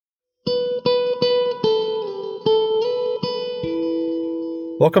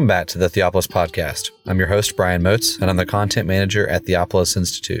Welcome back to the Theopolis Podcast. I'm your host, Brian Moats, and I'm the content manager at Theopolis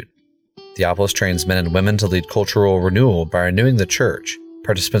Institute. Theopolis trains men and women to lead cultural renewal by renewing the church.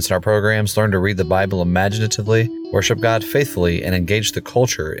 Participants in our programs learn to read the Bible imaginatively, worship God faithfully, and engage the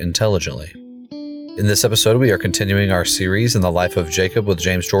culture intelligently. In this episode, we are continuing our series in the life of Jacob with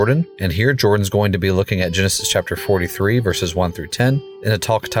James Jordan, and here Jordan's going to be looking at Genesis chapter 43, verses 1 through 10, in a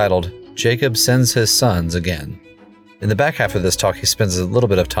talk titled, Jacob Sends His Sons Again. In the back half of this talk, he spends a little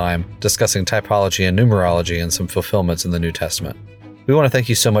bit of time discussing typology and numerology and some fulfillments in the New Testament. We want to thank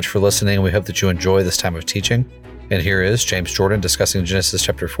you so much for listening, and we hope that you enjoy this time of teaching. And here is James Jordan discussing Genesis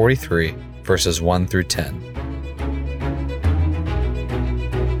chapter 43, verses 1 through 10.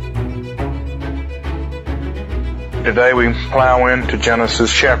 Today we plow into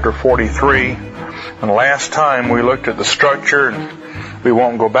Genesis chapter 43, and last time we looked at the structure, and we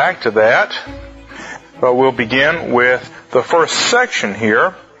won't go back to that. But we'll begin with the first section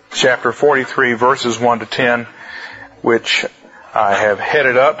here, chapter 43, verses 1 to 10, which I have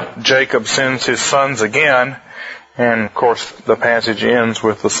headed up, Jacob sends his sons again, and of course the passage ends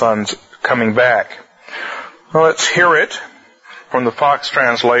with the sons coming back. Well, let's hear it from the Fox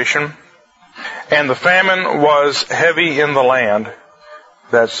translation. And the famine was heavy in the land.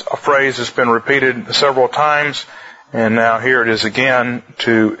 That's a phrase that's been repeated several times, and now here it is again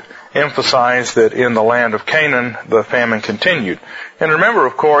to emphasize that in the land of Canaan, the famine continued. And remember,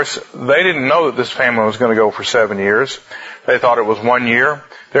 of course, they didn't know that this famine was going to go for 7 years. They thought it was 1 year.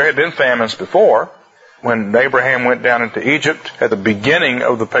 There had been famines before. When Abraham went down into Egypt at the beginning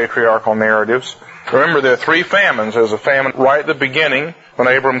of the patriarchal narratives, remember there are 3 famines. There's a famine right at the beginning when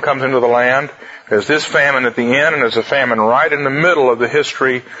Abram comes into the land. There's this famine at the end, and there's a famine right in the middle of the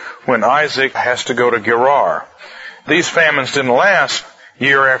history when Isaac has to go to Gerar. These famines didn't last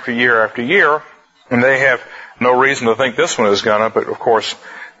year after year after year, and they have no reason to think this one is going to, but of course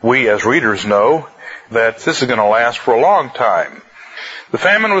we as readers know that this is going to last for a long time. The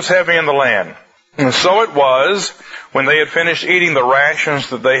famine was heavy in the land, and so it was when they had finished eating the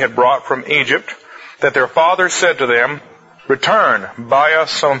rations that they had brought from Egypt that their father said to them, "Return, buy us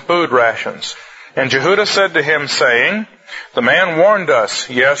some food rations." And Jehudah said to him, saying, "The man warned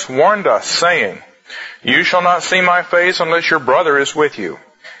us, yes, warned us, saying, You shall not see my face unless your brother is with you.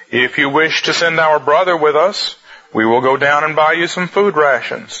 If you wish to send our brother with us, we will go down and buy you some food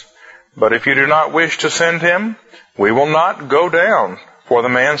rations. But if you do not wish to send him, we will not go down. For the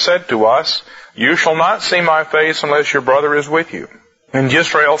man said to us, You shall not see my face unless your brother is with you." And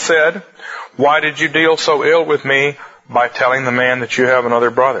Israel said, "Why did you deal so ill with me by telling the man that you have another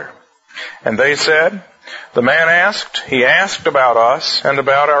brother?" And they said, "The man he asked about us and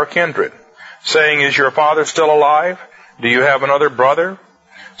about our kindred, saying, Is your father still alive? Do you have another brother?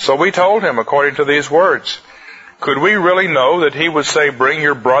 So we told him according to these words. Could we really know that he would say, Bring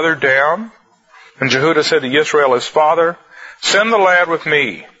your brother down? And Jehudah said to Israel his father, Send the lad with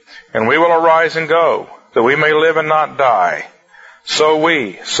me, and we will arise and go, that we may live and not die. So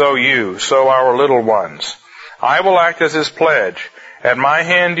we, so you, so our little ones. I will act as his pledge. At my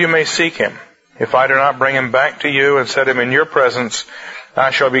hand you may seek him. If I do not bring him back to you and set him in your presence,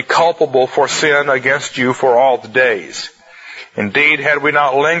 I shall be culpable for sin against you for all the days. Indeed, had we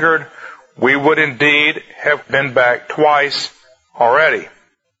not lingered, we would indeed have been back twice already."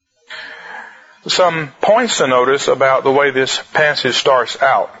 Some points to notice about the way this passage starts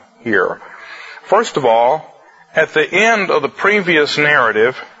out here. First of all, at the end of the previous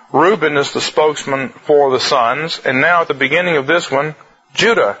narrative, Reuben is the spokesman for the sons, and now at the beginning of this one,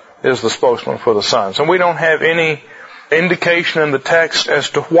 Judah is the spokesman for the sons. And we don't have any indication in the text as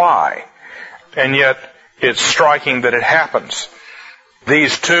to why. And yet, it's striking that it happens.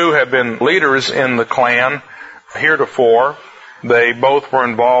 These two have been leaders in the clan heretofore. They both were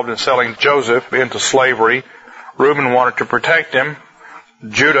involved in selling Joseph into slavery. Reuben wanted to protect him.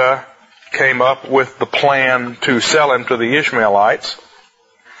 Judah came up with the plan to sell him to the Ishmaelites.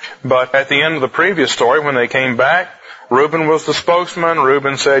 But at the end of the previous story, when they came back, Reuben was the spokesman.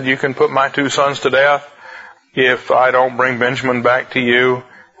 Reuben said, "You can put my 2 sons to death if I don't bring Benjamin back to you,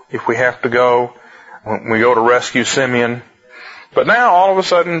 if we have to go, when we go to rescue Simeon." But now, all of a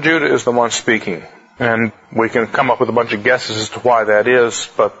sudden, Judah is the one speaking. And we can come up with a bunch of guesses as to why that is,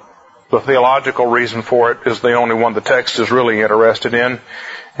 but the theological reason for it is the only one the text is really interested in.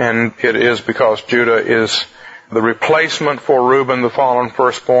 And it is because Judah is the replacement for Reuben, the fallen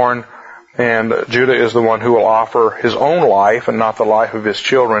firstborn, and Judah is the one who will offer his own life and not the life of his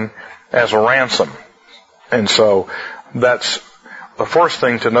children as a ransom. And so that's the first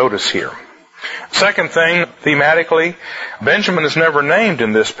thing to notice here. Second thing, thematically, Benjamin is never named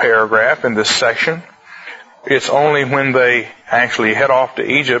in this paragraph, in this section. It's only when they actually head off to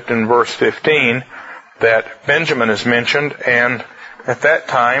Egypt in verse 15 that Benjamin is mentioned, and at that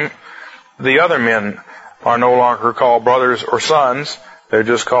time the other men are no longer called brothers or sons. They're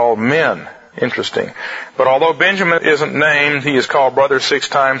just called men. Interesting. But although Benjamin isn't named, he is called brother 6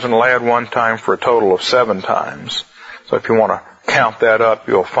 times and lad 1 time for a total of 7 times. So if you want to count that up,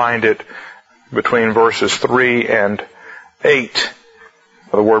 you'll find it between verses 3 and 8.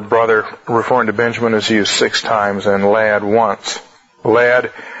 The word brother referring to Benjamin is used 6 times and lad once.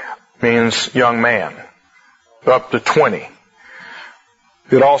 Lad means young man, up to 20.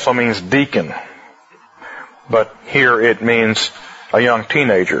 It also means deacon, but here it means a young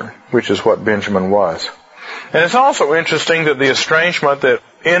teenager, which is what Benjamin was. And it's also interesting that the estrangement that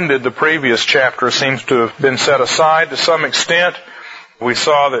ended the previous chapter seems to have been set aside to some extent. We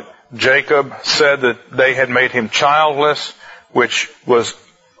saw that Jacob said that they had made him childless, which was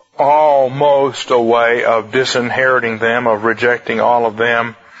almost a way of disinheriting them, of rejecting all of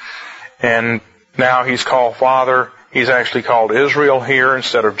them. And now he's called father. He's actually called Israel here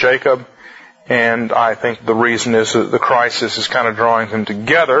instead of Jacob. And I think the reason is that the crisis is kind of drawing them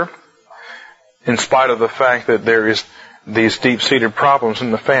together, in spite of the fact that there is these deep-seated problems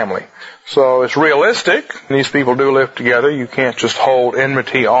in the family. So it's realistic. These people do live together. You can't just hold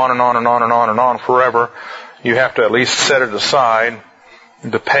enmity on and on and on and on and on forever. You have to at least set it aside.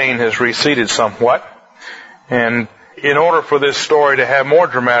 The pain has receded somewhat. And in order for this story to have more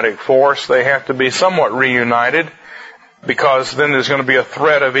dramatic force, they have to be somewhat reunited, because then there's going to be a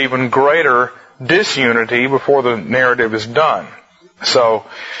threat of even greater disunity before the narrative is done. So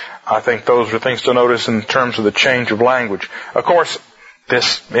I think those are things to notice in terms of the change of language. Of course,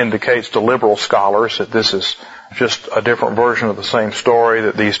 this indicates to liberal scholars that this is just a different version of the same story,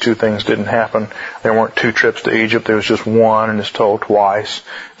 that these two things didn't happen. There weren't 2 trips to Egypt. There was just one, and it's told twice,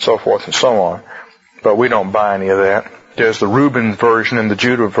 so forth and so on. But we don't buy any of that. There's the Reuben version and the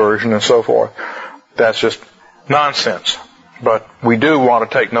Judah version and so forth. That's just nonsense. But we do want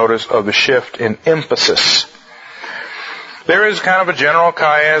to take notice of the shift in emphasis. There is kind of a general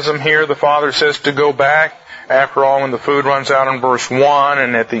chiasm here. The father says to go back. After all, when the food runs out in verse 1,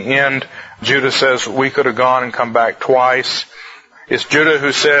 and at the end, Judah says, we could have gone and come back twice. It's Judah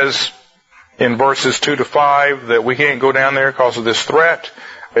who says in verses 2 to 5 that we can't go down there because of this threat.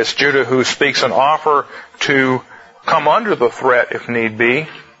 It's Judah who speaks an offer to come under the threat if need be,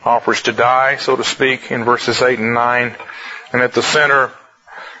 offers to die, so to speak, in verses 8 and 9. And at the center,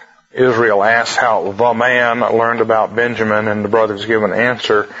 Israel asks how the man learned about Benjamin, and the brothers give an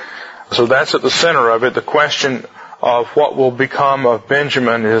answer. So that's at the center of it. The question of what will become of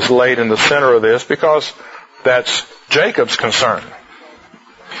Benjamin is laid in the center of this, because that's Jacob's concern.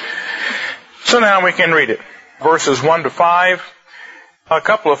 So now we can read it. Verses 1 to 5. A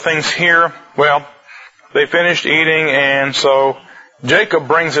couple of things here. Well, they finished eating, and so Jacob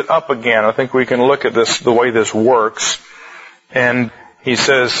brings it up again. I think we can look at this, the way this works. And he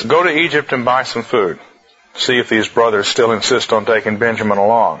says, go to Egypt and buy some food. See if these brothers still insist on taking Benjamin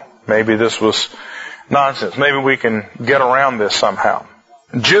along. Maybe this was nonsense. Maybe we can get around this somehow.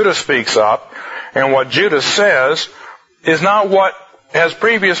 Judah speaks up, and what Judah says is not what has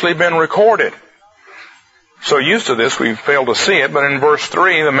previously been recorded. So used to this, we fail to see it, but in verse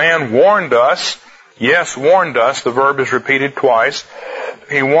 3, the man warned us. Yes, warned us. The verb is repeated twice.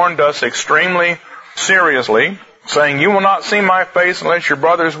 He warned us extremely seriously, saying, you will not see my face unless your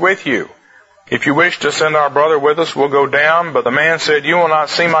brother is with you. If you wish to send our brother with us, we'll go down. But the man said, you will not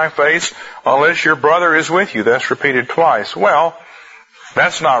see my face unless your brother is with you. That's repeated twice. Well,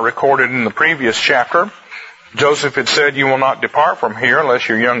 that's not recorded in the previous chapter. Joseph had said, you will not depart from here unless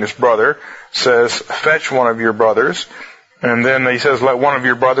your youngest brother says, fetch one of your brothers. And then he says, let one of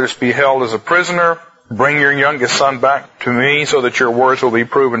your brothers be held as a prisoner. Bring your youngest son back to me so that your words will be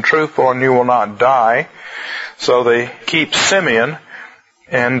proven truthful and you will not die. So they keep Simeon,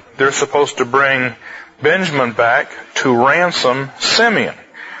 and they're supposed to bring Benjamin back to ransom Simeon.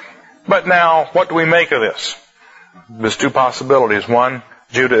 But now, what do we make of this? There's 2 possibilities. One,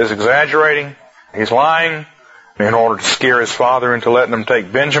 Judah is exaggerating. He's lying in order to scare his father into letting him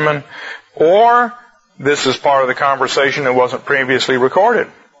take Benjamin. Or this is part of the conversation that wasn't previously recorded.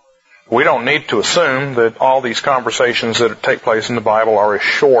 We don't need to assume that all these conversations that take place in the Bible are as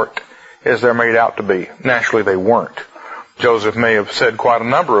short as they're made out to be. Naturally, they weren't. Joseph may have said quite a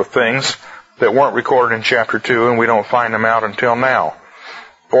number of things that weren't recorded in chapter 2, and we don't find them out until now.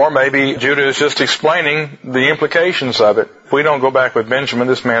 Or maybe Judah is just explaining the implications of it. If we don't go back with Benjamin,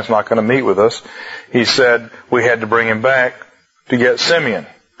 this man's not going to meet with us. He said we had to bring him back to get Simeon.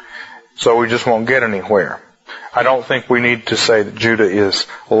 So we just won't get anywhere. I don't think we need to say that Judah is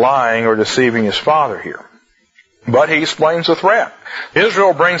lying or deceiving his father here. But he explains the threat.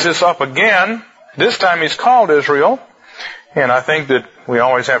 Israel brings this up again. This time he's called Israel. And I think that we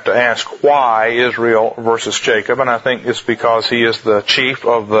always have to ask why Israel versus Jacob. And I think it's because he is the chief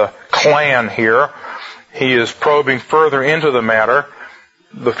of the clan here. He is probing further into the matter.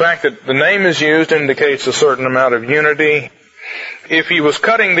 The fact that the name is used indicates a certain amount of unity. If he was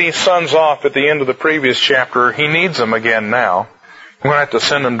cutting these sons off at the end of the previous chapter, he needs them again now. We're going to have to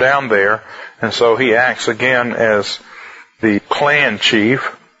send them down there. And so he acts again as the clan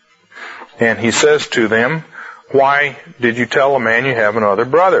chief. And he says to them, why did you tell a man you have another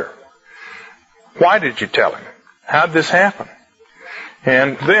brother? Why did you tell him? How did this happen?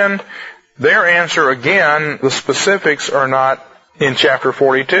 And then their answer again, the specifics are not in chapter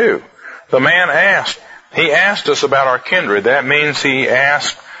 42. The man he asked us about our kindred. That means he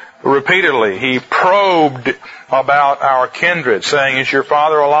asked repeatedly. He probed about our kindred, saying, is your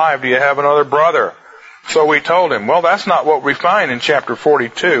father alive? Do you have another brother? So we told him, well, that's not what we find in chapter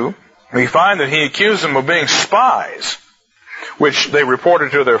 42. We find that he accused them of being spies, which they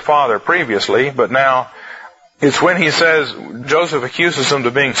reported to their father previously, but now it's when he says, Joseph accuses them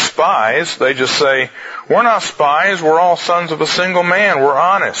of being spies, they just say, we're not spies, we're all sons of a single man, we're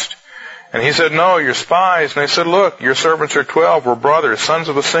honest. And he said, no, you're spies. And they said, look, your servants are 12, we're brothers, sons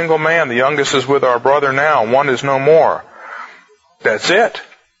of a single man. The youngest is with our brother now, one is no more. That's it.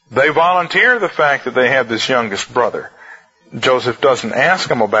 They volunteer the fact that they have this youngest brother. Joseph doesn't ask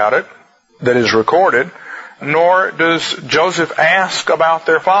them about it, that is recorded, nor does Joseph ask about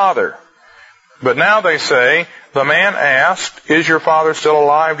their father. But now they say, the man asked, is your father still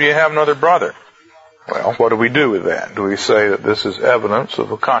alive? Do you have another brother? Well, what do we do with that? Do we say that this is evidence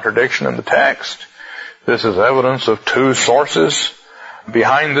of a contradiction in the text? This is evidence of two sources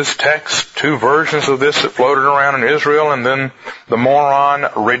behind this text, two versions of this that floated around in Israel, and then the moron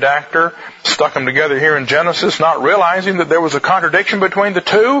redactor stuck them together here in Genesis, not realizing that there was a contradiction between the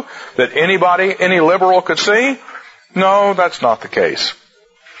two that any liberal could see? No, that's not the case.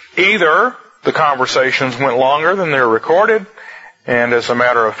 Either the conversations went longer than they're recorded, and as a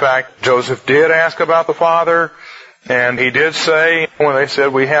matter of fact, Joseph did ask about the father, and he did say, when they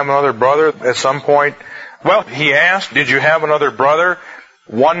said, we have another brother, at some point, well, he asked, did you have another brother?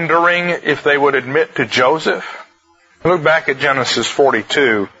 Wondering if they would admit to Joseph. Look back at Genesis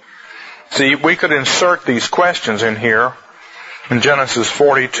 42. See, we could insert these questions in here in Genesis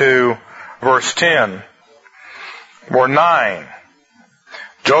 42, verse 10 or 9.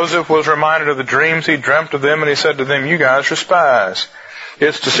 Joseph was reminded of the dreams he dreamt of them, and he said to them, you guys are spies.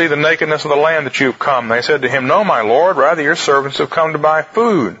 It's to see the nakedness of the land that you've come. They said to him, no, my lord, rather your servants have come to buy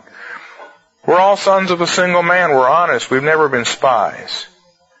food. We're all sons of a single man. We're honest. We've never been spies.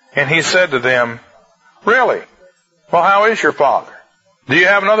 And he said to them, really? Well, how is your father? Do you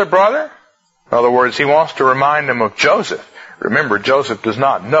have another brother? In other words, he wants to remind them of Joseph. Remember, Joseph does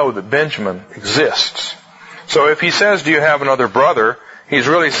not know that Benjamin exists. So if he says, do you have another brother, he's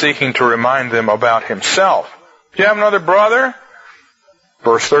really seeking to remind them about himself. Do you have another brother?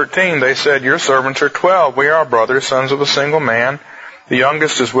 Verse 13, they said, your servants are 12. We are brothers, sons of a single man. The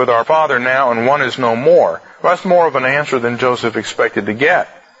youngest is with our father now, and one is no more. Well, that's more of an answer than Joseph expected to get.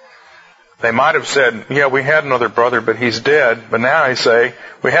 They might have said, yeah, we had another brother, but he's dead. But now they say,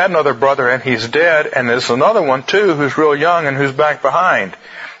 we had another brother, and he's dead, and there's another one, too, who's real young and who's back behind.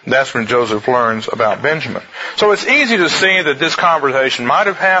 That's when Joseph learns about Benjamin. So it's easy to see that this conversation might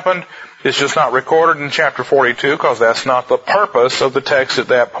have happened. It's just not recorded in chapter 42, because that's not the purpose of the text at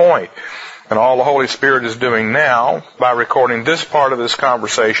that point. And all the Holy Spirit is doing now, by recording this part of this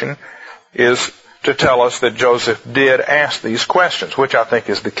conversation, is to tell us that Joseph did ask these questions, which I think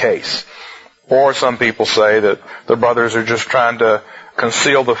is the case. Or some people say that the brothers are just trying to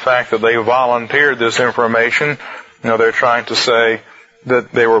conceal the fact that they volunteered this information. You know, they're trying to say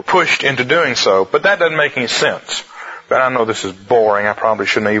that they were pushed into doing so. But that doesn't make any sense. But I know this is boring. I probably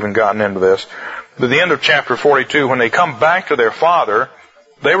shouldn't have even gotten into this. But at the end of chapter 42, when they come back to their father,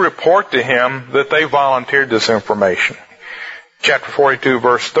 they report to him that they volunteered this information. Chapter 42,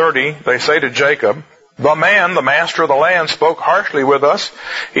 verse 30, they say to Jacob, the man, the master of the land, spoke harshly with us.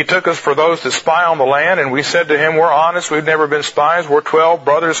 He took us for those that spy on the land, and we said to him, we're honest, we've never been spies, we're 12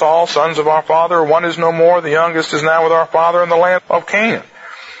 brothers all, sons of our father, one is no more, the youngest is now with our father in the land of Canaan.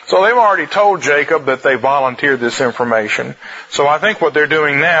 So they've already told Jacob that they volunteered this information. So I think what they're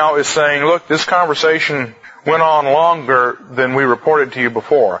doing now is saying, look, this conversation went on longer than we reported to you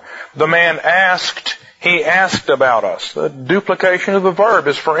before. The man asked, he asked about us. The duplication of the verb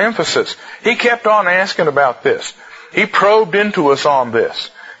is for emphasis. He kept on asking about this. He probed into us on this.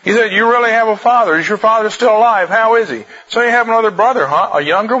 He said, you really have a father. Is your father still alive? How is he? So you have another brother, huh? A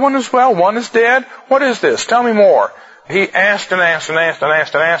younger one as well? One is dead? What is this? Tell me more. He asked and asked and asked and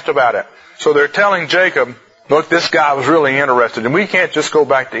asked and asked about it. So they're telling Jacob, look, this guy was really interested, and we can't just go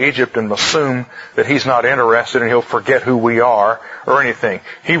back to Egypt and assume that he's not interested and he'll forget who we are or anything.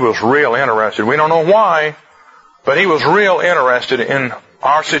 He was real interested. We don't know why, but he was real interested in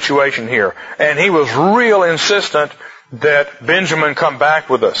our situation here. And he was real insistent that Benjamin come back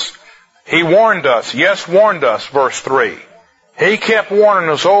with us. He warned us. Yes, warned us, verse 3. He kept warning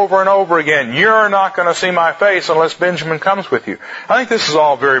us over and over again, you're not going to see my face unless Benjamin comes with you. I think this is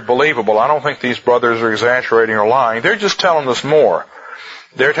all very believable. I don't think these brothers are exaggerating or lying. They're just telling us more.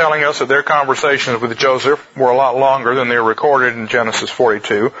 They're telling us that their conversations with Joseph were a lot longer than they're recorded in Genesis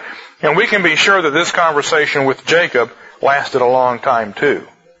 42. And we can be sure that this conversation with Jacob lasted a long time too.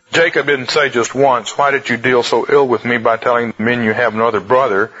 Jacob didn't say just once, why did you deal so ill with me by telling the men you have another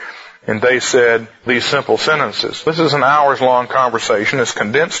brother? And they said these simple sentences. This is an hours-long conversation. It's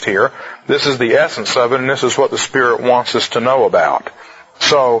condensed here. This is the essence of it, and this is what the Spirit wants us to know about.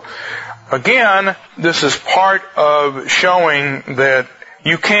 So, again, this is part of showing that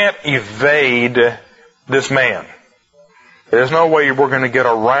you can't evade this man. There's no way we're going to get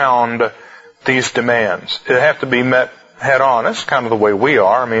around these demands. They have to be met head on. That's kind of the way we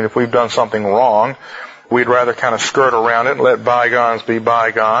are. I mean, if we've done something wrong, we'd rather kind of skirt around it and let bygones be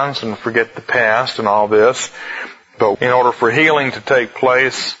bygones and forget the past and all this. But in order for healing to take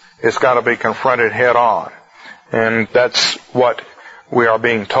place, it's got to be confronted head on. And that's what we are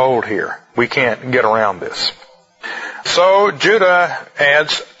being told here. We can't get around this. So Judah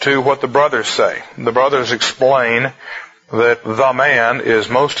adds to what the brothers say. The brothers explain that the man is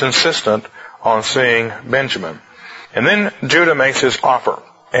most insistent on seeing Benjamin. And then Judah makes his offer.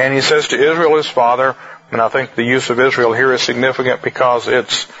 And he says to Israel, his father, and I think the use of Israel here is significant because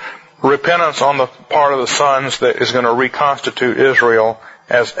it's repentance on the part of the sons that is going to reconstitute Israel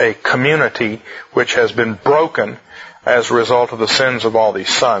as a community which has been broken as a result of the sins of all these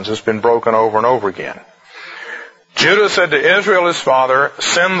sons. It's been broken over and over again. Judah said to Israel, his father,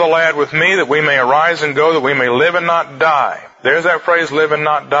 send the lad with me that we may arise and go, that we may live and not die. There's that phrase, live and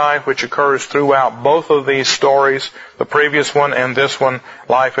not die, which occurs throughout both of these stories, the previous one and this one.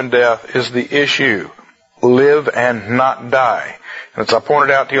 Life and death is the issue. Live and not die. And as I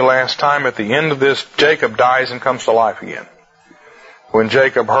pointed out to you last time, at the end of this, Jacob dies and comes to life again. When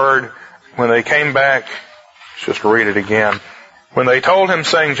Jacob heard, when they came back, let's just read it again. When they told him,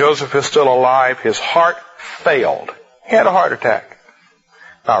 saying, Joseph is still alive, his heart failed. He had a heart attack.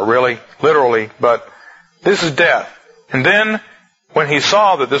 Not really, literally, but this is death. And then, when he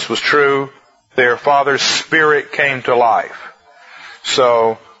saw that this was true, their father's spirit came to life.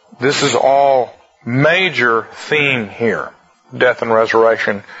 So, this is all major theme here. Death and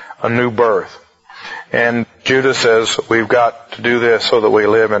resurrection, a new birth. And Judah says, we've got to do this so that we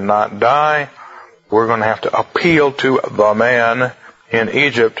live and not die. We're going to have to appeal to the man in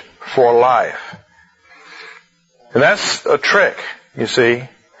Egypt for life. And that's a trick, you see.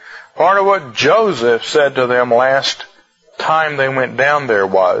 Part of what Joseph said to them last time they went down there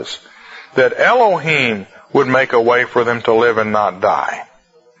was that Elohim would make a way for them to live and not die.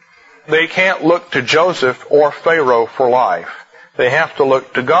 They can't look to Joseph or Pharaoh for life. They have to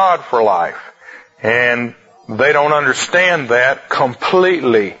look to God for life. And they don't understand that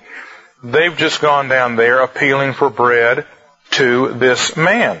completely. They've just gone down there appealing for bread to this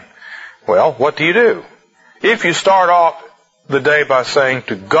man. Well, what do? If you start off the day by saying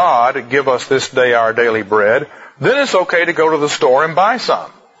to God, give us this day our daily bread, then it's okay to go to the store and buy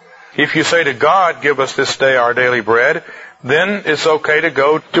some. If you say to God, give us this day our daily bread, then it's okay to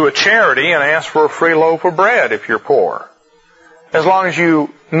go to a charity and ask for a free loaf of bread if you're poor. As long as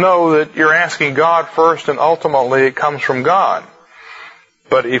you know that you're asking God first and ultimately it comes from God.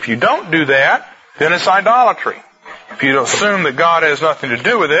 But if you don't do that, then it's idolatry. If you assume that God has nothing to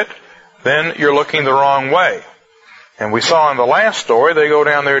do with it, then you're looking the wrong way. And we saw in the last story, they go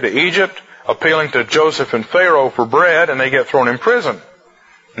down there to Egypt, appealing to Joseph and Pharaoh for bread, and they get thrown in prison.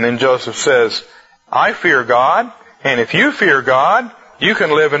 And then Joseph says, I fear God, and if you fear God, you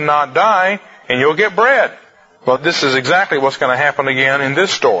can live and not die, and you'll get bread. Well, this is exactly what's going to happen again in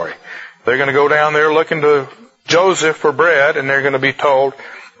this story. They're going to go down there looking to Joseph for bread, and they're going to be told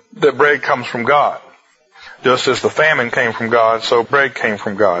that bread comes from God. Just as the famine came from God, so bread came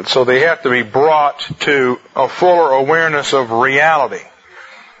from God. So they have to be brought to a fuller awareness of reality,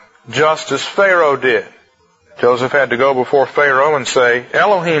 just as Pharaoh did. Joseph had to go before Pharaoh and say,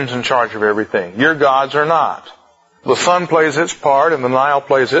 Elohim's in charge of everything. Your gods are not. The sun plays its part and the Nile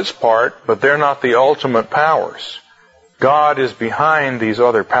plays its part, but they're not the ultimate powers. God is behind these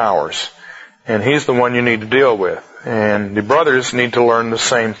other powers, and He's the one you need to deal with. And the brothers need to learn the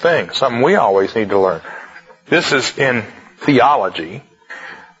same thing, something we always need to learn. This is in theology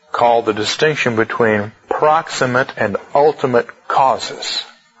called the distinction between proximate and ultimate causes.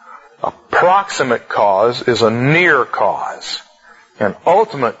 A proximate cause is a near cause. An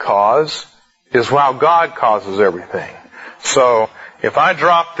ultimate cause is how God causes everything. So, if I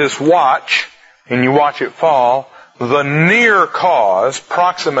drop this watch and you watch it fall, the near cause,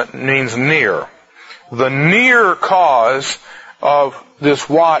 proximate means near, the near cause of this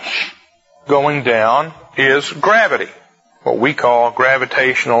watch going down is gravity, what we call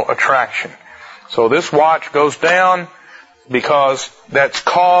gravitational attraction. So this watch goes down because that's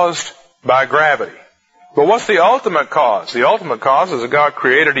caused by gravity. But what's the ultimate cause? The ultimate cause is that God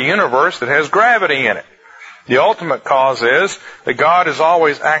created a universe that has gravity in it. The ultimate cause is that God is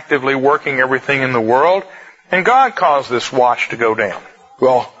always actively working everything in the world, and God caused this watch to go down.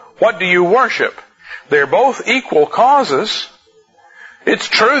 Well, what do you worship? They're both equal causes. It's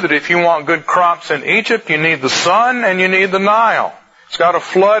true that if you want good crops in Egypt, you need the sun and you need the Nile. It's got to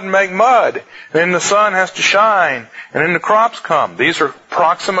flood and make mud. Then the sun has to shine, and then the crops come. These are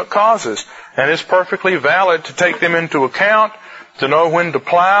proximate causes, and it's perfectly valid to take them into account, to know when to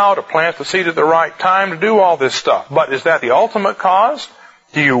plow, to plant the seed at the right time, to do all this stuff. But is that the ultimate cause?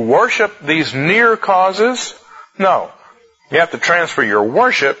 Do you worship these near causes? No. You have to transfer your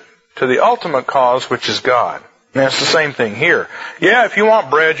worship to the ultimate cause, which is God. And it's the same thing here. Yeah, if you want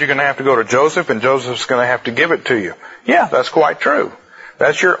bread, you're going to have to go to Joseph, and Joseph's going to have to give it to you. Yeah, that's quite true.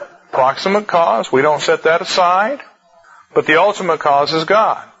 That's your proximate cause. We don't set that aside. But the ultimate cause is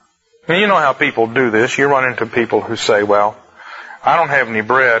God. And you know how people do this. You run into people who say, well, I don't have any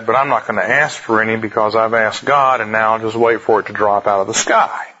bread, but I'm not going to ask for any because I've asked God, and now I'll just wait for it to drop out of the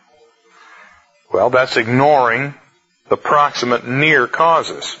sky. Well, that's ignoring the proximate near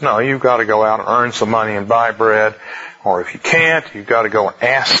causes. No, you've got to go out and earn some money and buy bread. Or if you can't, you've got to go and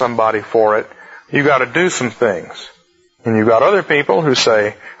ask somebody for it. You've got to do some things. And you've got other people who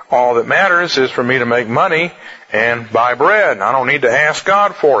say, all that matters is for me to make money and buy bread. I don't need to ask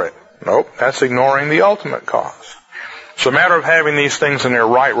God for it. Nope, that's ignoring the ultimate cause. It's a matter of having these things in their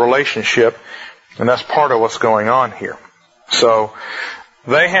right relationship, and that's part of what's going on here. So,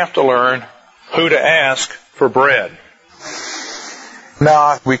 they have to learn who to ask for bread.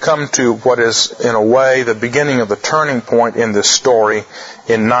 Now, we come to what is, in a way, the beginning of the turning point in this story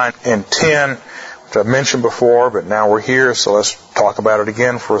in 9 and 10, which I've mentioned before, but now we're here, so let's talk about it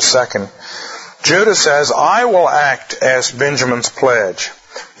again for a second. Judah says, I will act as Benjamin's pledge.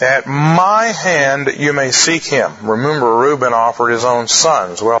 At my hand you may seek him. Remember, Reuben offered his own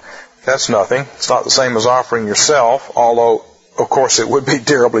sons. Well, that's nothing. It's not the same as offering yourself, although, of course, it would be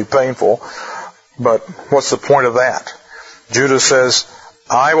terribly painful. But what's the point of that? Judah says,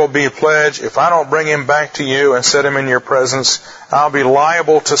 I will be a pledge. If I don't bring him back to you and set him in your presence, I'll be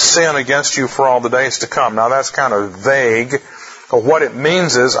liable to sin against you for all the days to come. Now, that's kind of vague. But what it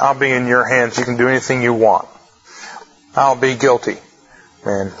means is, I'll be in your hands. You can do anything you want. I'll be guilty.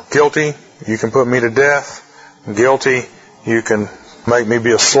 And guilty, you can put me to death. Guilty, you can make me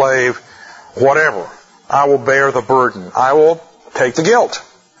be a slave. Whatever. I will bear the burden. I will take the guilt.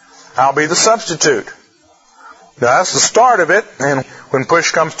 I'll be the substitute. Now, that's the start of it. And when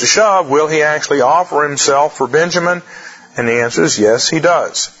push comes to shove, will he actually offer himself for Benjamin? And the answer is yes, he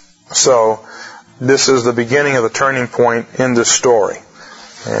does. So, this is the beginning of the turning point in this story.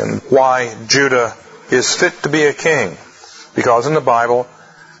 And why Judah is fit to be a king. Because in the Bible,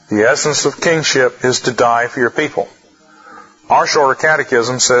 the essence of kingship is to die for your people. Our shorter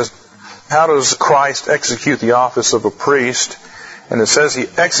catechism says, how does Christ execute the office of a priest? And it says he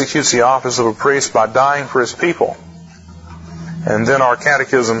executes the office of a priest by dying for his people. And then our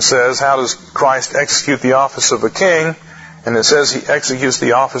catechism says, how does Christ execute the office of a king? And it says he executes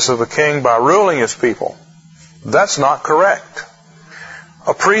the office of a king by ruling his people. That's not correct.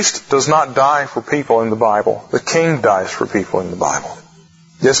 A priest does not die for people in the Bible. The king dies for people in the Bible.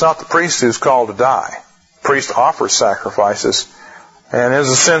 It's not the priest who's called to die. The priest offers sacrifices, and there's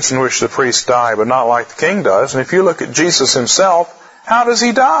a sense in which the priests die, but not like the king does. And if you look at Jesus himself, how does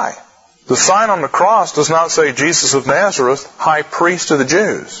he die? The sign on the cross does not say Jesus of Nazareth, high priest of the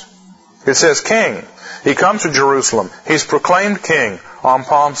Jews. It says king. He comes to Jerusalem. He's proclaimed king on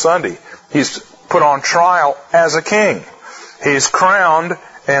Palm Sunday. He's put on trial as a king. He's crowned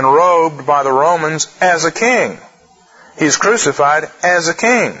and robed by the Romans as a king. He's crucified as a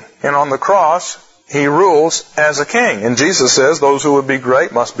king. And on the cross, he rules as a king. And Jesus says those who would be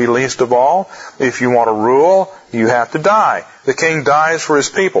great must be least of all. If you want to rule, you have to die. The king dies for his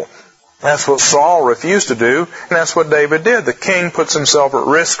people. That's what Saul refused to do, and that's what David did. The king puts himself at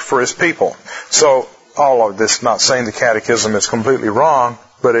risk for his people. So all of this, not saying the catechism is completely wrong,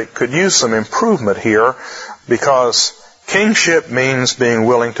 but it could use some improvement here, because kingship means being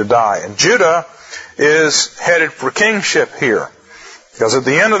willing to die. And Judah is headed for kingship here. Because at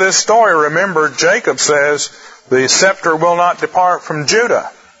the end of this story, remember, Jacob says, the scepter will not depart from Judah.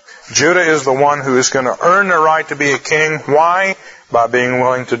 Judah is the one who is going to earn the right to be a king. Why? By being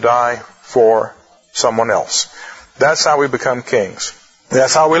willing to die for someone else. That's how we become kings.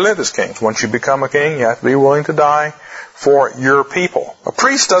 That's how we live as kings. Once you become a king, you have to be willing to die for your people. A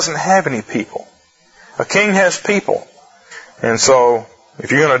priest doesn't have any people. A king has people. And so,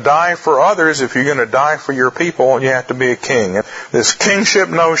 if you're going to die for others, if you're going to die for your people, you have to be a king. And this kingship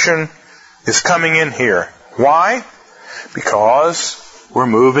notion is coming in here. Why? Because we're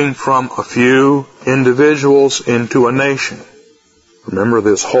moving from a few individuals into a nation. Remember,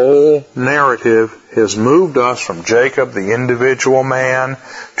 this whole narrative has moved us from Jacob, the individual man,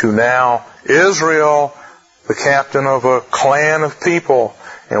 to now Israel, the captain of a clan of people.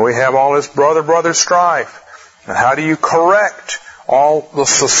 And we have all this brother strife. And how do you correct all the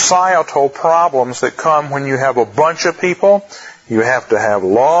societal problems that come when you have a bunch of people? You have to have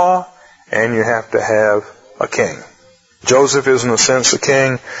law, and you have to have a king. Joseph is, in a sense, the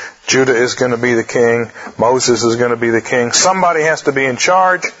king. Judah is going to be the king. Moses is going to be the king. Somebody has to be in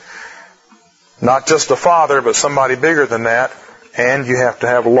charge. Not just a father, but somebody bigger than that. And you have to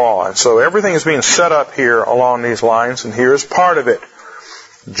have law. And so everything is being set up here along these lines, and here's part of it.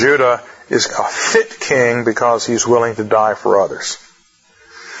 Judah is a fit king because he's willing to die for others.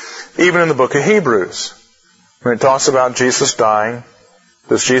 Even in the book of Hebrews, when it talks about Jesus dying,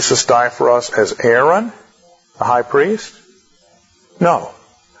 does Jesus die for us as Aaron, the high priest? No.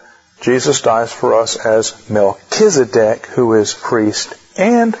 Jesus dies for us as Melchizedek, who is priest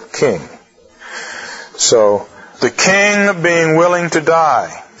and king. So, the king being willing to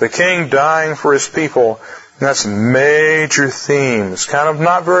die, the king dying for his people, that's major themes, kind of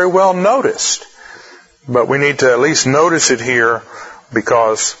not very well noticed. But we need to at least notice it here,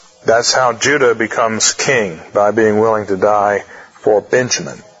 because that's how Judah becomes king, by being willing to die for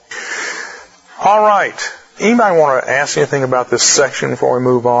Benjamin. All right. Anybody want to ask anything about this section before we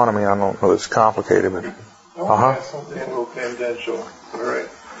move on? I mean, I don't know, it's complicated, but... I want to ask something a little tangential. All right.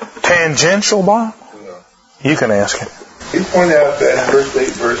 Tangential, Bob? No. You can ask it. You point out that in verse 8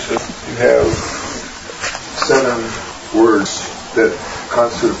 verses, you have 7 words that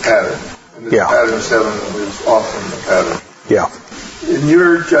constitute a pattern. And this pattern 7 is often the pattern. Yeah. In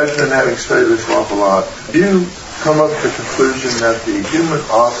your judgment, having studied this an awful lot, do you come up with the conclusion that the human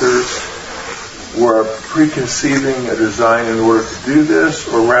authors were preconceiving a design in order to do this,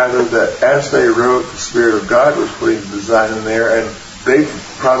 or rather that as they wrote, the Spirit of God was putting the design in there, and they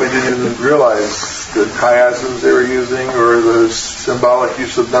probably didn't even realize the chiasms they were using or the symbolic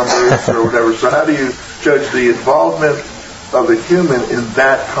use of numbers or whatever. So how do you judge the involvement of the human in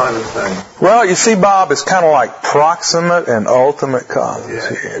that kind of thing? Well, you see, Bob, it's kind of like proximate and ultimate cause.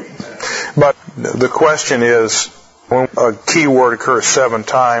 Yeah. But the question is, when a key word occurs 7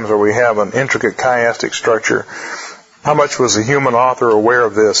 times, or we have an intricate chiastic structure, how much was the human author aware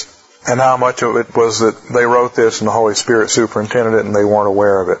of this, and how much of it was that they wrote this and the Holy Spirit superintended it and they weren't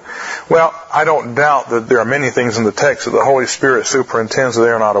aware of it? Well, I don't doubt that there are many things in the text that the Holy Spirit superintends that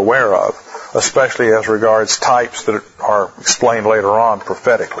they're not aware of, especially as regards types that are explained later on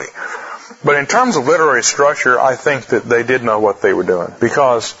prophetically. But in terms of literary structure, I think that they did know what they were doing,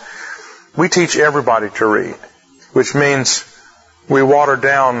 because we teach everybody to read, which means we water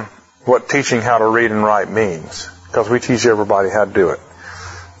down what teaching how to read and write means, because we teach everybody how to do it.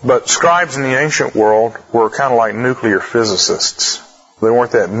 But scribes in the ancient world were kind of like nuclear physicists. There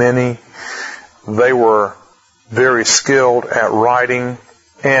weren't that many. They were very skilled at writing,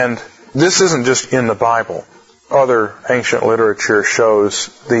 and this isn't just in the Bible. Other ancient literature shows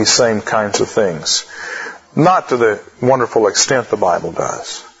these same kinds of things. Not to the wonderful extent the Bible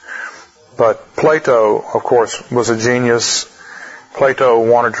does. But Plato, of course, was a genius. Plato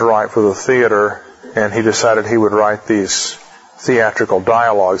wanted to write for the theater, and he decided he would write these theatrical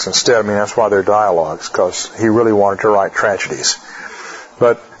dialogues instead. I mean, that's why they're dialogues, because he really wanted to write tragedies.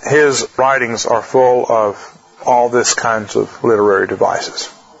 But his writings are full of all this kinds of literary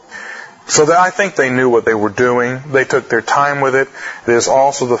devices. So I think they knew what they were doing. They took their time with it. There's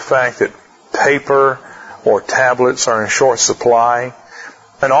also the fact that paper or tablets are in short supply.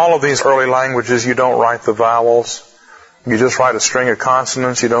 In all of these early languages, you don't write the vowels. You just write a string of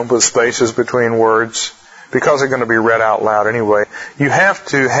consonants. You don't put spaces between words, because they're going to be read out loud anyway. You have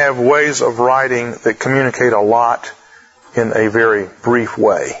to have ways of writing that communicate a lot in a very brief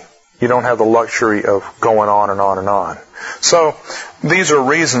way. You don't have the luxury of going on and on and on. So these are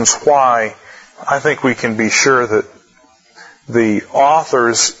reasons why I think we can be sure that the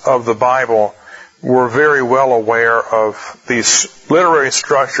authors of the Bible were very well aware of these literary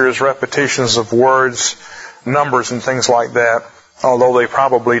structures, repetitions of words, numbers and things like that, although they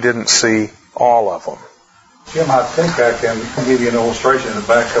probably didn't see all of them. Jim, I think I can give you an illustration to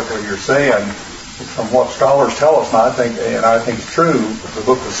back up what you're saying. From what scholars tell us, and I think it's true, the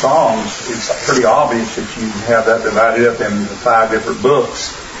book of Psalms, it's pretty obvious that you have that divided up in 5 different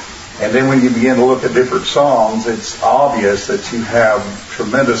books. And then when you begin to look at different Psalms, it's obvious that you have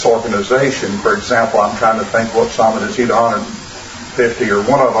tremendous organization. For example, I'm trying to think what Psalm it is, either 150 or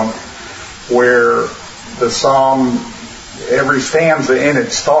one of them, where the Psalm, every stanza in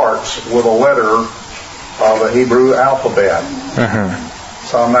it starts with a letter of the Hebrew alphabet. Mm-hmm.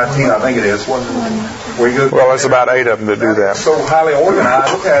 Psalm 19, I think it is. Well, there's about 8 of them that do that. So highly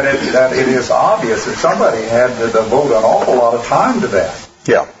organized. Look at it, that it is obvious that somebody had to devote an awful lot of time to that.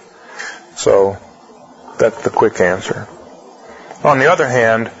 Yeah. So that's the quick answer. On the other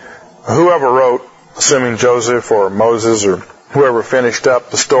hand, whoever wrote, assuming Joseph or Moses or whoever finished up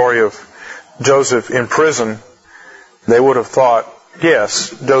the story of Joseph in prison, they would have thought,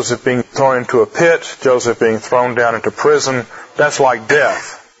 yes, Joseph being thrown into a pit, Joseph being thrown down into prison, that's like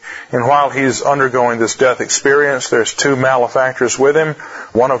death. And while he's undergoing this death experience, there's 2 malefactors with him,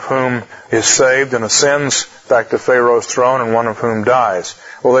 one of whom is saved and ascends back to Pharaoh's throne, and one of whom dies.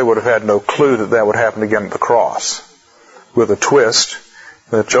 Well, they would have had no clue that that would happen again at the cross. With a twist,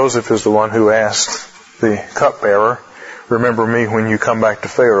 that Joseph is the one who asked the cupbearer, remember me when you come back to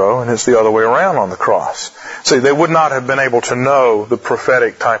Pharaoh, and it's the other way around on the cross. See, they would not have been able to know the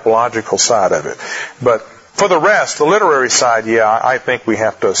prophetic typological side of it. But for the rest, the literary side, I think we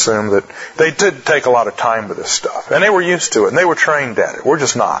have to assume that they did take a lot of time with this stuff. And they were used to it, and they were trained at it. We're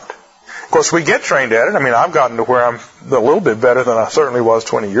just not. Of course, we get trained at it. I mean, I've gotten to where I'm a little bit better than I certainly was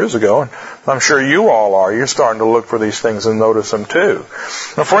 20 years ago, and I'm sure you all are. You're starting to look for these things and notice them too.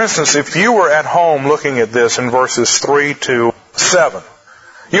 Now, for instance, if you were at home looking at this in verses 3 to 7,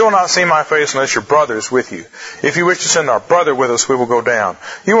 you will not see my face unless your brother is with you. If you wish to send our brother with us, we will go down.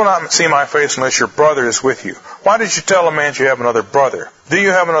 You will not see my face unless your brother is with you. Why did you tell a man you have another brother? Do you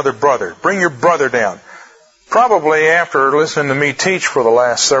have another brother? Bring your brother down. Probably after listening to me teach for the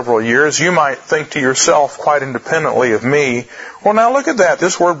last several years, you might think to yourself quite independently of me, well, now look at that.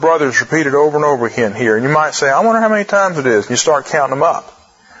 This word brother is repeated over and over again here. And you might say, I wonder how many times it is. And you start counting them up.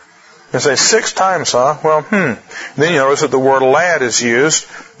 You say, 6 times, huh? Well, Then you notice that the word lad is used.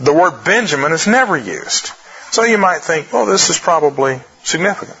 The word Benjamin is never used. So you might think, well, this is probably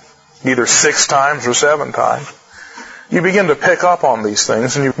significant. Either 6 times or 7 times. You begin to pick up on these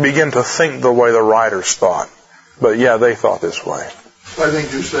things, and you begin to think the way the writers thought. But yeah, they thought this way. I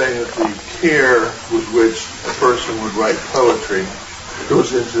think you're saying that the care with which a person would write poetry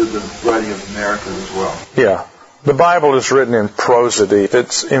goes into the writing of the narrative as well. Yeah. The Bible is written in prosody.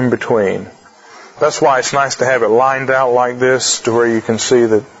 It's in between. That's why it's nice to have it lined out like this, to where you can see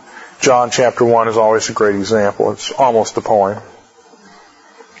that John chapter 1 is always a great example. It's almost a poem.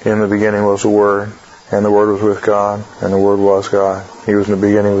 In the beginning was the Word, and the Word was with God, and the Word was God. He was in the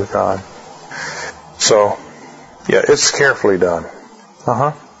beginning with God. So, yeah, it's carefully done.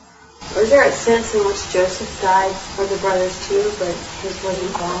 Was there a sense in which Joseph died for the brothers too, but his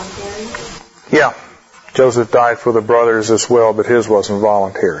wasn't voluntary? Yeah. Joseph died for the brothers as well, but his wasn't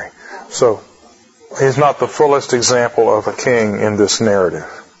voluntary. So, he's not the fullest example of a king in this narrative.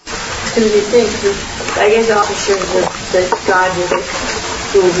 So you think, I guess it also shows that God was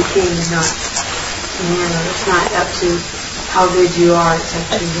who was the king and not man. It's not up to how good you are, it's up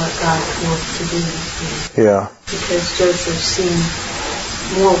to what God wants to do with you. Yeah. Because Joseph seemed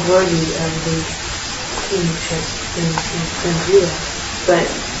more worthy of the kingship than Judah. But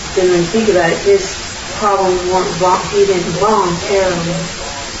then when you think about it, his problems weren't, he didn't voluntarily.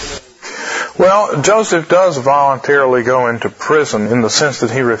 Well, Joseph does voluntarily go into prison in the sense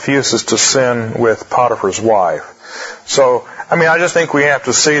that he refuses to sin with Potiphar's wife. So, I just think we have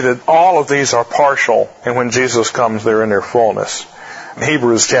to see that all of these are partial, and when Jesus comes, they're in their fullness.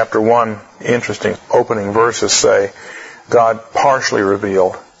 Hebrews chapter 1, interesting opening verses say, God partially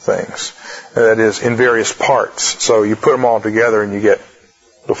revealed things. That is, in various parts. So you put them all together and you get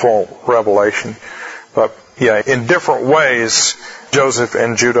the full revelation. But, yeah, in different ways, Joseph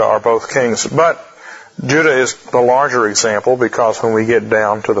and Judah are both kings. But Judah is the larger example, because when we get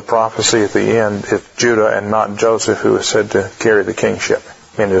down to the prophecy at the end, it's Judah and not Joseph who is said to carry the kingship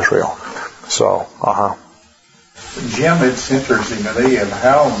in Israel. So, Jim, it's interesting to me of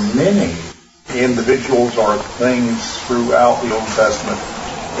how many individuals or things throughout the Old Testament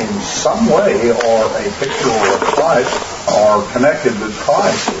in some way are a picture of Christ, are connected with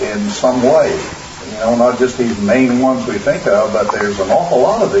Christ in some way. Not just these main ones we think of, but there's an awful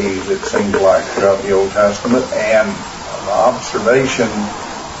lot of these, it seems like, throughout the Old Testament. And the observation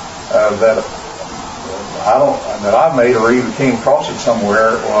that I made, or even came across it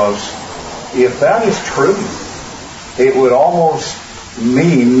somewhere, was if that is true, it would almost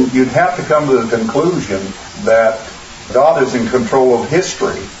mean you'd have to come to the conclusion that God is in control of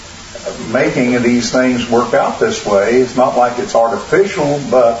history, making these things work out this way. It's not like it's artificial,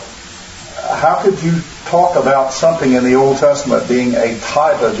 but how could you talk about something in the Old Testament being a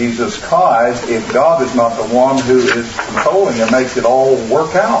type of Jesus Christ if God is not the one who is controlling and makes it all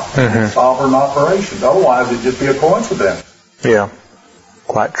work out? Sovereign operation. Otherwise, it'd just be a coincidence. Yeah,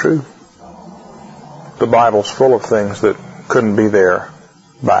 quite true. The Bible's full of things that couldn't be there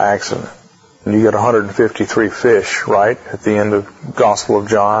by accident. And you get 153 fish, right, at the end of Gospel of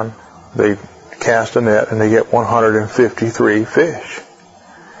John. They cast a net and they get 153 fish.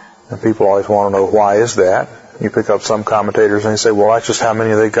 And people always want to know, why is that? You pick up some commentators and they say, well, that's just how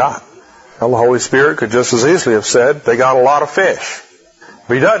many they got. Well, the Holy Spirit could just as easily have said they got a lot of fish.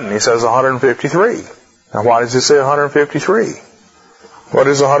 But he doesn't. He says 153. Now, why does he say 153? What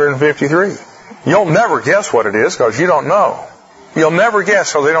is 153? You'll never guess what it is because you don't know. You'll never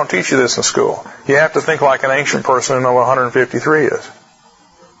guess because they don't teach you this in school. You have to think like an ancient person and know what 153 is.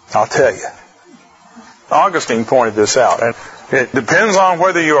 I'll tell you. Augustine pointed this out. And it depends on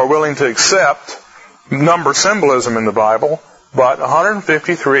whether you are willing to accept number symbolism in the Bible, but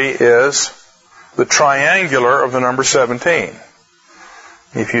 153 is the triangular of the number 17.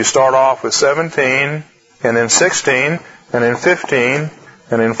 If you start off with 17, and then 16, and then 15,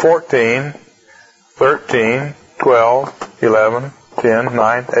 and then 14, 13, 12, 11, 10,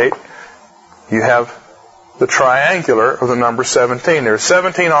 9, 8, you have the triangular of the number 17. There's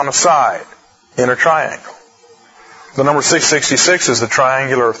 17 on a side in a triangle. The number 666 is the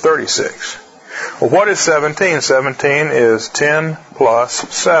triangular of 36. Well, what is 17? 17 is 10 plus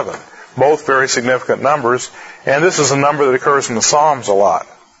 7. Both very significant numbers, and this is a number that occurs in the Psalms a lot.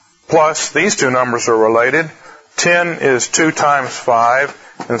 Plus, these two numbers are related. 10 is 2 times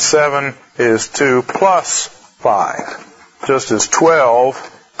 5, and 7 is 2 plus 5. Just as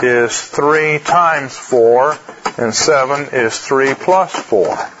 12 is 3 times 4, and 7 is 3 plus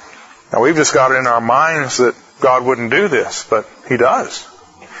 4. Now, we've just got it in our minds that God wouldn't do this, but he does.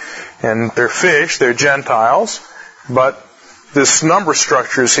 And they're fish, they're Gentiles, but this number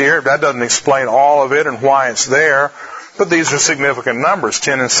structure is here. That doesn't explain all of it and why it's there, but these are significant numbers.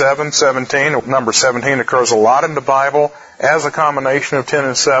 10 and 7, 17. Number 17 occurs a lot in the Bible as a combination of 10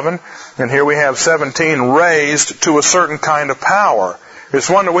 and 7. And here we have 17 raised to a certain kind of power. It's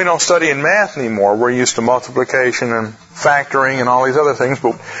one that we don't study in math anymore. We're used to multiplication and factoring and all these other things,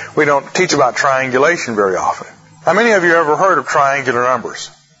 but we don't teach about triangulation very often. How many of you ever heard of triangular numbers?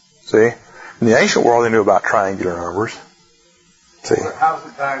 See? In the ancient world, they knew about triangular numbers. See? How's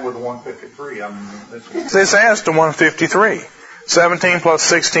it tied with the 153? This adds to 153. 17 plus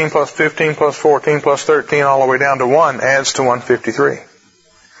 16 plus 15 plus 14 plus 13 all the way down to 1 adds to 153.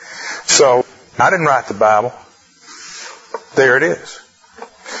 So, I didn't write the Bible. There it is.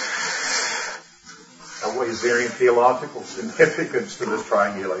 Is there any theological significance to this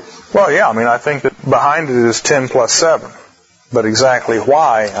triangulation? Well, yeah, I think that behind it is 10 plus 7. But exactly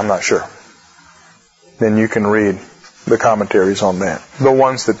why, I'm not sure. Then you can read the commentaries on that. The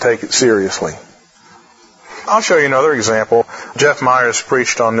ones that take it seriously. I'll show you another example. Jeff Myers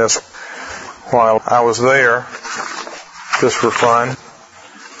preached on this while I was there, just for fun.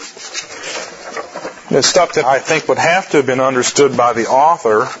 It's stuff that I think would have to have been understood by the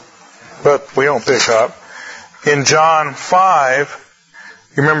author, but we don't pick up. In John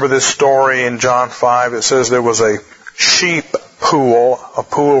 5, you remember this story in John 5? It says there was a sheep pool, a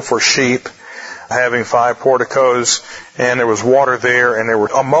pool for sheep, having 5 porticos, and there was water there, and there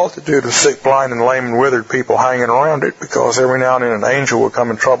were a multitude of sick, blind, and lame, and withered people hanging around it, because every now and then an angel would come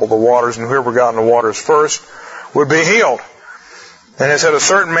and trouble the waters, and whoever got in the waters first would be healed. And it said a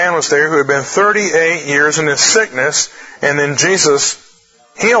certain man was there who had been 38 years in his sickness, and then Jesus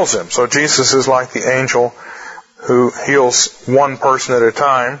heals him. So Jesus is like the angel who heals one person at a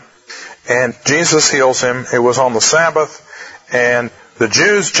time. And Jesus heals him. It was on the Sabbath, and the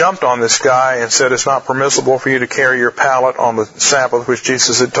Jews jumped on this guy and said it's not permissible for you to carry your pallet on the Sabbath, which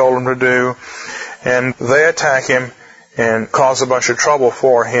Jesus had told him to do. And they attack him and cause a bunch of trouble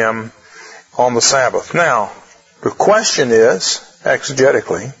for him on the Sabbath. Now, the question is,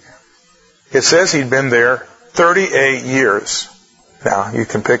 exegetically, it says he'd been there 38 years. Now, you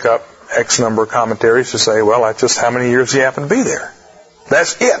can pick up X number of commentaries to say, well, that's just how many years he happened to be there.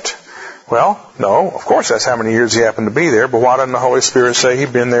 That's it. Well, no, of course that's how many years he happened to be there, but why doesn't the Holy Spirit say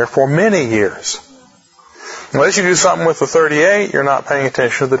he'd been there for many years? Unless you do something with the 38, you're not paying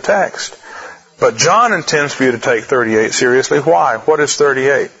attention to the text. But John intends for you to take 38 seriously. Why? What is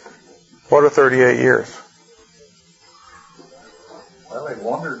 38? What are 38 years? Well, they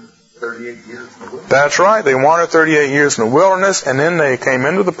wandered 38 years in the wilderness. That's right. They wandered 38 years in the wilderness, and then they came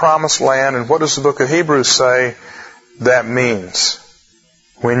into the promised land. And what does the book of Hebrews say that means?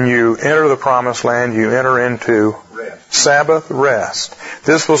 When you enter the promised land, you enter into Sabbath rest.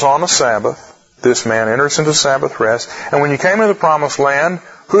 This was on a Sabbath. This man enters into Sabbath rest. And when you came into the promised land,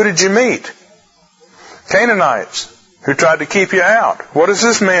 who did you meet? Canaanites, who tried to keep you out. What does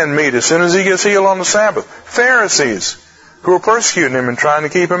this man meet as soon as he gets healed on the Sabbath? Pharisees, who are persecuting him and trying to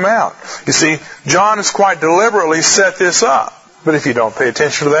keep him out. You see, John has quite deliberately set this up. But if you don't pay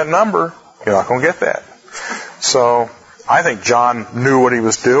attention to that number, you're not going to get that. So, I think John knew what he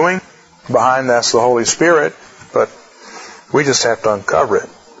was doing. Behind that's the Holy Spirit, but we just have to uncover it.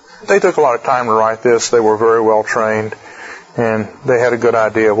 They took a lot of time to write this. They were very well trained, and they had a good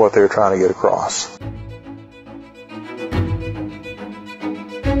idea of what they were trying to get across.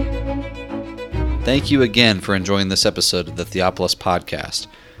 Thank you again for enjoying this episode of the Theopolis Podcast.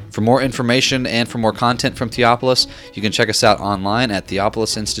 For more information and for more content from Theopolis, you can check us out online at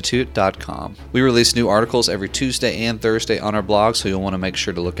theopolisinstitute.com. We release new articles every Tuesday and Thursday on our blog, so you'll want to make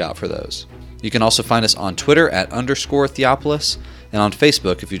sure to look out for those. You can also find us on Twitter at _Theopolis and on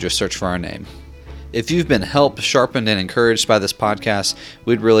Facebook if you just search for our name. If you've been helped, sharpened, and encouraged by this podcast,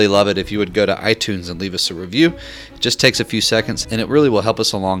 we'd really love it if you would go to iTunes and leave us a review. It just takes a few seconds, and it really will help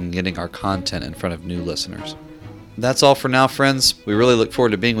us along in getting our content in front of new listeners. That's all for now, friends. We really look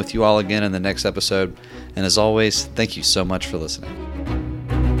forward to being with you all again in the next episode. And as always, thank you so much for listening.